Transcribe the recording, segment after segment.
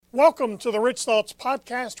Welcome to the Rich Thoughts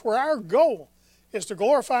Podcast, where our goal is to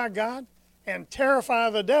glorify God and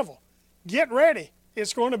terrify the devil. Get ready.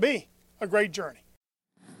 It's going to be a great journey.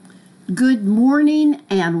 Good morning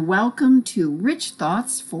and welcome to Rich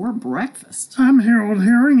Thoughts for Breakfast. I'm Harold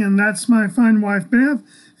Herring, and that's my fine wife, Bev,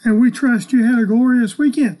 and we trust you had a glorious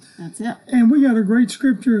weekend. That's it. And we got a great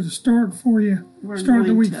scripture to start for you, start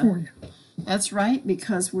the week for you. That's right,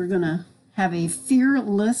 because we're going to have a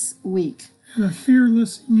fearless week. And a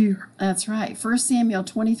fearless year. That's right. 1 Samuel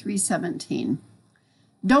 23:17.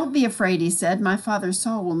 Don't be afraid, he said. My father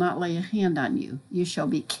Saul will not lay a hand on you. You shall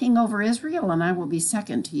be king over Israel, and I will be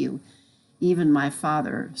second to you. Even my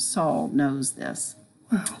father Saul knows this.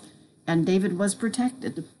 Wow. And David was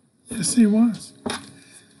protected. Yes, he was.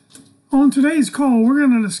 On today's call, we're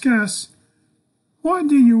going to discuss, what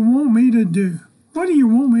do you want me to do? What do you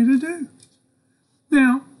want me to do?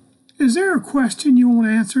 Now, is there a question you want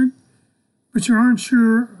answered, but you aren't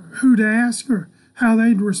sure who to ask or how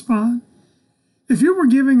they'd respond? If you were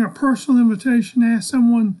giving a personal invitation to ask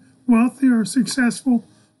someone wealthy or successful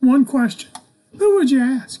one question, who would you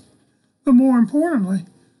ask? But more importantly,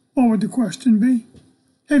 what would the question be?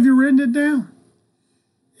 Have you written it down?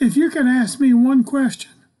 If you could ask me one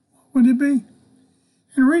question, what would it be?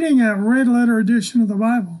 In reading a red letter edition of the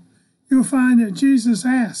Bible, you'll find that Jesus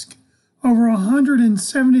asked over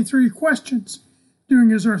 173 questions during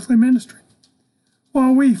his earthly ministry.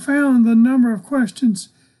 While we found the number of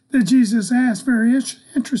questions that Jesus asked very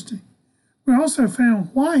interesting, we also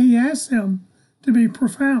found why he asked them to be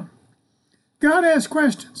profound. God asks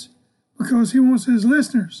questions because he wants his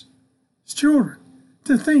listeners, his children,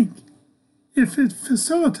 to think, if it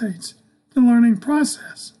facilitates the learning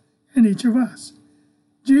process in each of us.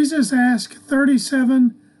 Jesus asked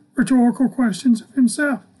 37 rhetorical questions of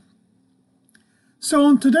himself. So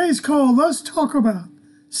on today's call, let's talk about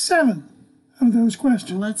 7 of those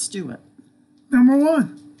questions. Let's do it. Number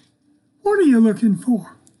 1, what are you looking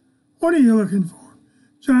for? What are you looking for?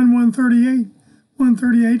 John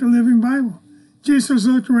 1:38, the Living Bible. Jesus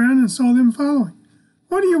looked around and saw them following.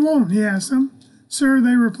 What do you want? He asked them. Sir,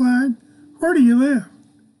 they replied, where do you live?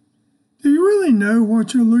 Do you really know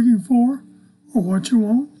what you're looking for or what you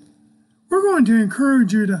want? We're going to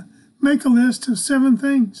encourage you to make a list of 7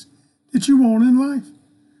 things that you want in life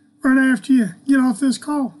right after you get off this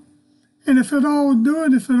call. And if at all, do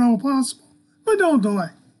it if at all possible. But don't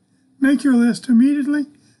delay. Make your list immediately.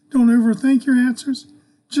 Don't overthink your answers.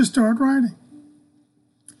 Just start writing.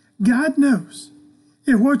 God knows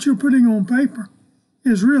if what you're putting on paper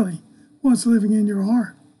is really what's living in your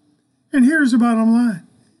heart. And here's the bottom line.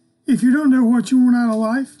 If you don't know what you want out of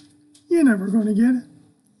life, you're never going to get it.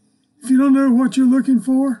 If you don't know what you're looking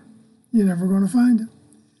for, you're never going to find it.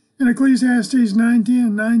 In Ecclesiastes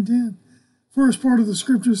 9:10, first part of the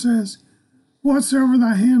scripture says, whatsoever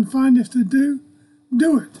thy hand findeth to do,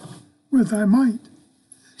 do it with thy might.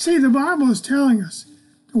 See, the Bible is telling us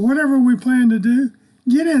that whatever we plan to do,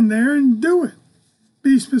 get in there and do it.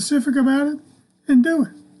 Be specific about it and do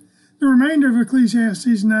it. The remainder of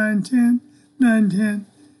Ecclesiastes 9:10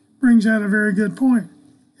 brings out a very good point.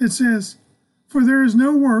 It says, for there is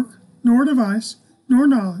no work, nor device, nor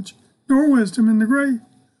knowledge, nor wisdom in the grave,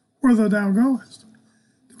 whither thou goest.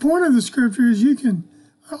 The point of the scripture is you can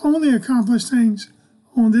only accomplish things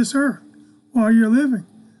on this earth while you're living,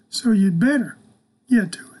 so you'd better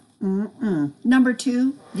get to it. Number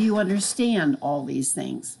 2, do you understand all these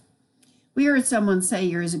things? We heard someone say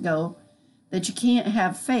years ago that you can't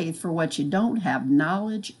have faith for what you don't have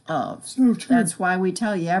knowledge of. So true. That's why we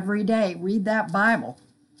tell you every day, read that Bible.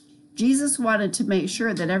 Jesus wanted to make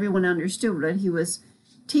sure that everyone understood what he was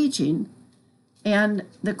teaching and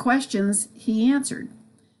the questions he answered.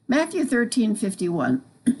 Matthew 13:51.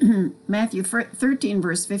 Matthew 13,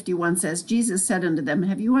 verse 51 says, Jesus said unto them,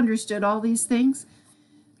 have you understood all these things?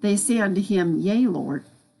 They say unto him, yea, Lord.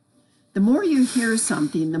 The more you hear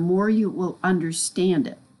something, the more you will understand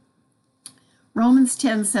it. Romans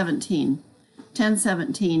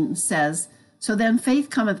 10:17 says, so then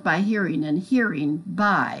faith cometh by hearing, and hearing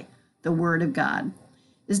by the word of God.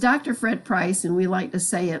 As Dr. Fred Price, and we like to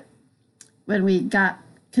say it when we got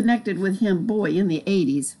connected with him, in the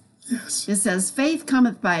 80s, yes. It says, faith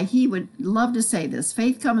cometh by, he would love to say this,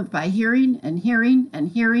 faith cometh by hearing, and hearing, and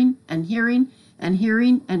hearing, and hearing, and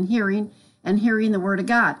hearing, and hearing, and hearing the word of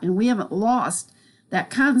God. And we haven't lost that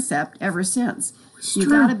concept ever since. You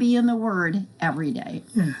got to be in the word every day.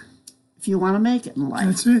 Yeah. If you want to make it in life.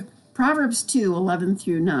 That's it. Proverbs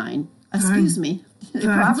 2:11-9. Excuse me.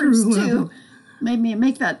 Proverbs 2.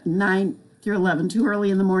 Make that 9-11 too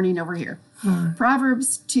early in the morning over here. Right.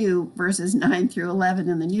 Proverbs 2, verses 9-11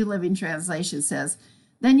 in the New Living Translation says,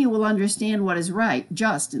 Then you will understand what is right,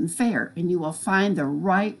 just, and fair, and you will find the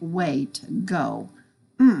right way to go.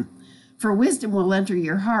 For wisdom will enter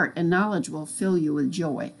your heart, and knowledge will fill you with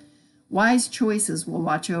joy. Wise choices will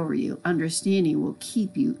watch over you. Understanding will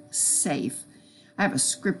keep you safe. I have a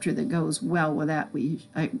scripture that goes well with that.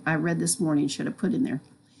 I read this morning, should have put in there.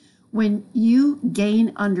 When you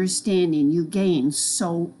gain understanding, you gain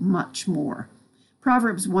so much more.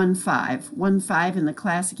 Proverbs 1:5 in the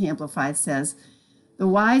Classic Amplified says, the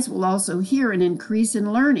wise will also hear and increase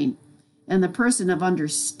in learning, and the person of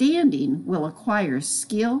understanding will acquire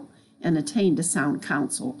skill and attain to sound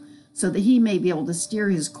counsel, so that he may be able to steer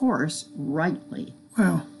his course rightly.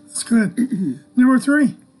 Wow, that's good. Number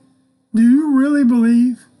 3, do you really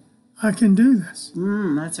believe I can do this?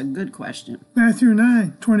 That's a good question. Matthew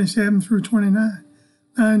 9:27 through 29,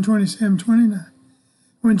 9:27-29.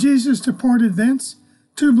 When Jesus departed thence,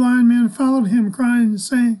 2 blind men followed him, crying and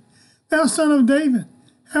saying, Thou Son of David,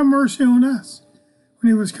 have mercy on us.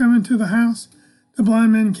 When he was coming to the house, the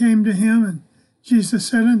blind men came to him, and Jesus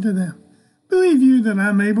said unto them, Believe you that I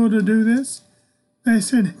am able to do this? They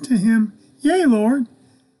said to him, Yea, Lord.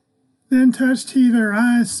 Then touched he their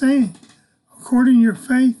eyes, saying, According to your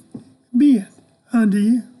faith, be it unto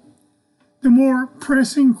you. The more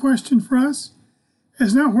pressing question for us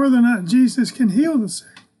is not whether or not Jesus can heal the sick,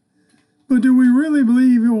 but do we really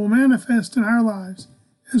believe it will manifest in our lives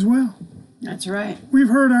as well? That's right. We've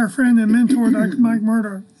heard our friend and mentor, Dr. Mike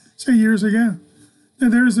Murdoch, say years ago that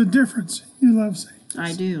there's a difference. You love saying this.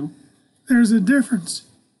 I do. There's a difference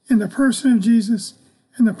in the person of Jesus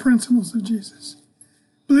and the principles of Jesus.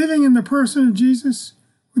 Believing in the person of Jesus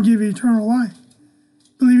will give you eternal life.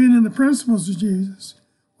 Believing in the principles of Jesus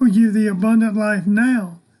will give the abundant life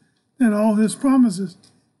now and all his promises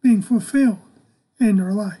being fulfilled in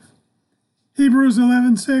your life. Hebrews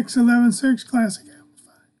 11:6, Classic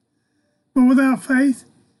Amplified. But without faith,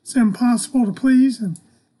 it's impossible to please and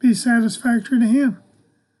be satisfactory to him.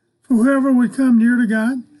 For whoever would come near to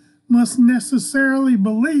God must necessarily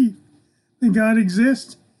believe that God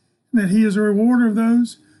exists and that he is a rewarder of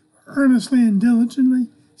those who earnestly and diligently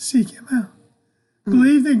seek him out.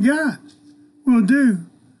 Believe that God will do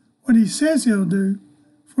what he says he'll do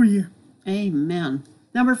for you. Amen.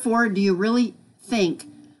 Number 4, do you really think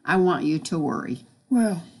I want you to worry?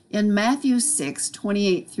 Well, In Matthew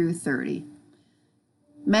 6:28 through 30,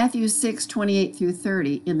 Matthew 6:28 through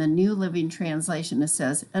 30 in the New Living Translation, it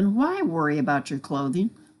says, And why worry about your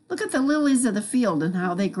clothing? Look at the lilies of the field and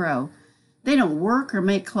how they grow. They don't work or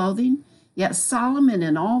make clothing, yet Solomon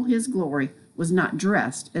in all his glory was not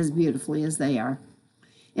dressed as beautifully as they are.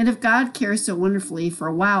 And if God cares so wonderfully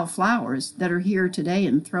for wild flowers that are here today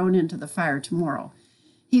and thrown into the fire tomorrow,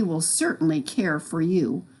 he will certainly care for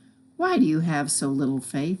you. Why do you have so little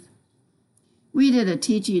faith? We did a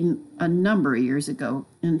teaching a number of years ago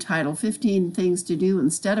entitled 15 Things to Do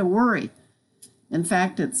Instead of Worry. In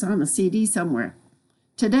fact, it's on a CD somewhere.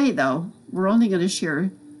 Today, though, we're only going to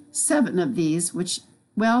share 7 of these, which,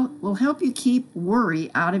 will help you keep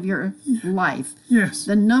worry out of your life. yes,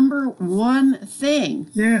 The number 1 thing,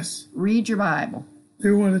 yes, read your Bible.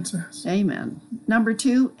 do what it says. Amen. Number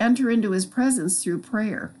 2, enter into his presence through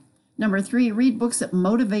prayer. Number 3, read books that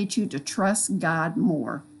motivate you to trust God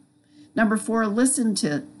more. Number 4, listen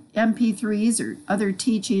to MP3s or other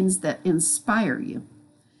teachings that inspire you.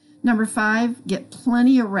 Number 5, get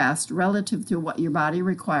plenty of rest relative to what your body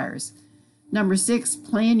requires. Number 6,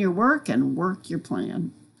 plan your work and work your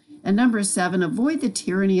plan. And number 7, avoid the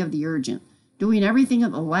tyranny of the urgent, doing everything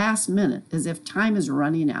at the last minute as if time is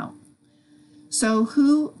running out. So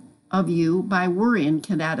who of you, by worrying,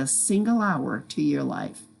 can add a single hour to your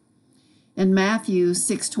life? In Matthew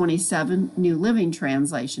 6:27, New Living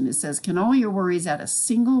Translation, it says, Can all your worries add a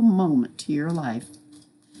single moment to your life?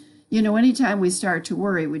 You know, anytime we start to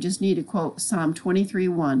worry, we just need to quote Psalm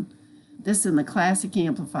 23:1. This in the Classic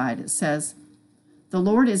Amplified. It says, The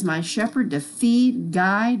Lord is my shepherd to feed,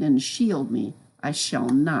 guide, and shield me. I shall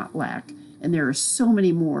not lack. And there are so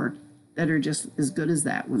many more that are just as good as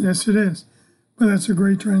that one. Yes, it is. But that's a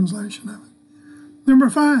great translation of it. Number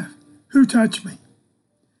 5, who touched me?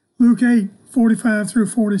 Luke 8:45 through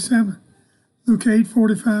 47. Luke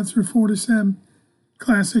 8:45 through 47,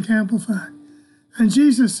 Classic Amplified. And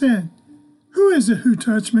Jesus said, Who is it who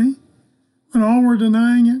touched me? When all were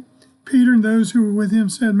denying it, Peter and those who were with him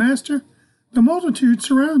said, Master, the multitude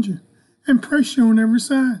surround you and press you on every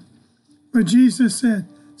side. But Jesus said,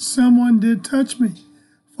 Someone did touch me,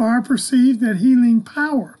 for I perceive that healing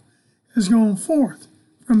power has gone forth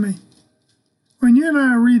from me. When you and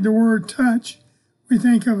I read the word touch, we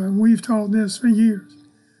think of it, and we've taught this for years.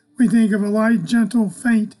 We think of a light, gentle,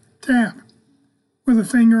 faint tap with a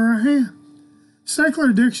finger or a hand.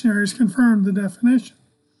 Secular dictionaries confirm the definition.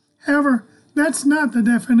 However, that's not the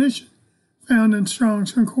definition found in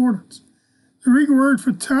Strong's Concordance. The Greek word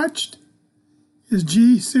for touched is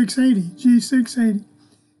G680. G680.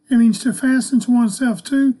 It means to fasten oneself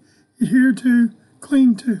to, adhere to,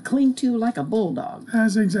 cling to. Cling to like a bulldog.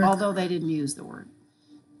 That's exactly. Although they didn't use the word.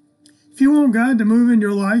 If you want God to move in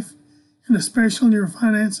your life, and especially in your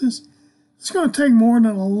finances, it's going to take more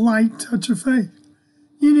than a light touch of faith.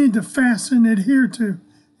 You need to fasten, adhere to,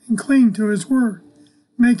 and cling to His Word,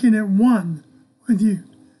 making it one with you.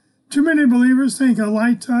 Too many believers think a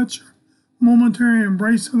light touch or momentary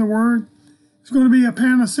embrace of the Word is going to be a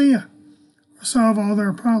panacea or solve all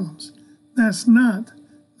their problems. That's not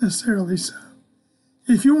necessarily so.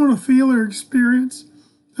 If you want to feel or experience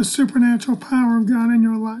the supernatural power of God in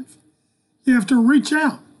your life, you have to reach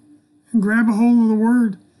out and grab a hold of the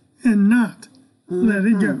Word and not let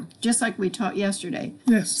it go. Just like we taught yesterday.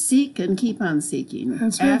 Yes. Seek and keep on seeking.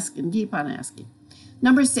 That's right. Ask and keep on asking.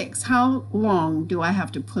 Number 6, how long do I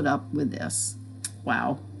have to put up with this?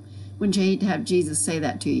 Wow. Wouldn't you hate to have Jesus say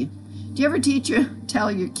that to you? Do you ever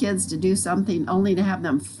tell your kids to do something only to have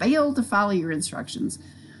them fail to follow your instructions?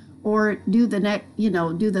 Or do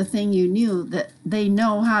the thing you knew that they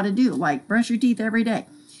know how to do, like brush your teeth every day?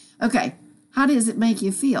 Okay, how does it make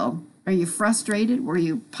you feel? Are you frustrated? Were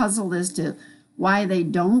you puzzled as to why they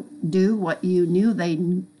don't do what you knew they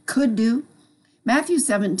could do? Matthew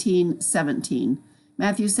 17:17.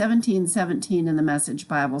 Matthew 17:17 in the Message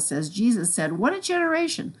Bible says, Jesus said, "What a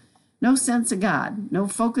generation! No sense of God, no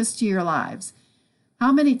focus to your lives.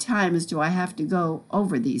 How many times do I have to go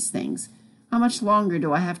over these things? How much longer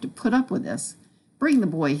do I have to put up with this? Bring the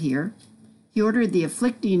boy here." He ordered the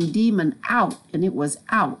afflicting demon out, and it was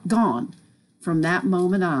out, gone. From that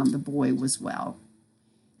moment on, the boy was well.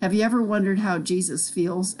 Have you ever wondered how Jesus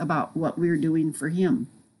feels about what we're doing for him?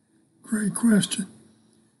 Great question.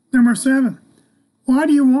 Number 7, what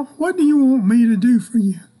do you want me to do for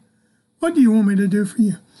you? What do you want me to do for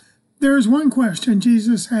you? There is one question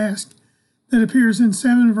Jesus asked that appears in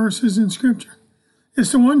 7 verses in Scripture.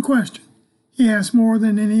 It's the one question He asked more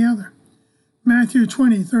than any other. Matthew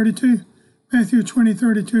 20:32. Matthew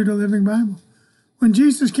 20:32, the Living Bible. When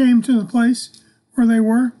Jesus came to the place where they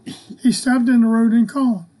were, He stopped in the road and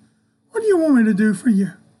called, "What do you want me to do for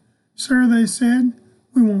you?" "Sir," they said,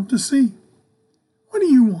 "we want to see." What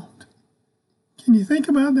do you want? Can you think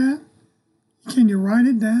about that? Can you write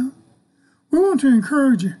it down? We want to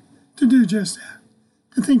encourage you to do just that,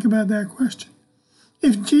 to think about that question.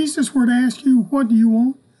 If Jesus were to ask you, "What do you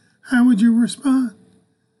want?" how would you respond?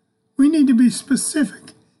 We need to be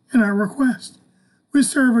specific in our request. We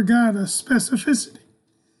serve a God of specificity.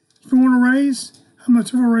 If you want a raise, how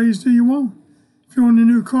much of a raise do you want? If you want a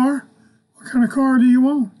new car, what kind of car do you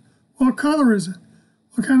want? What color is it?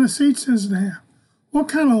 What kind of seats does it have? What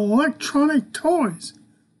kind of electronic toys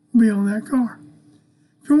will be on that car?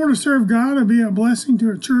 If you want to serve God or be a blessing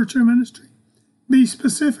to a church or ministry, be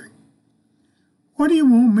specific. What do you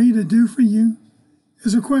want me to do for you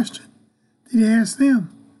is a question that He asked them.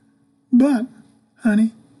 But,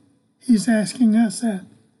 honey, He's asking us that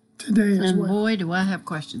today as well. And boy, do I have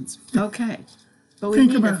questions. Okay. But we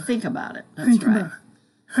need to think about it. That's right. Think about it.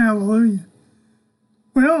 Hallelujah.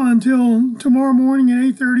 Well, until tomorrow morning at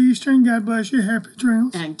 8:30 Eastern, God bless you. Happy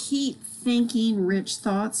trails. And keep thinking rich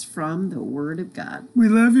thoughts from the Word of God. We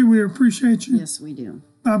love you. We appreciate you. Yes, we do.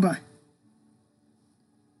 Bye-bye.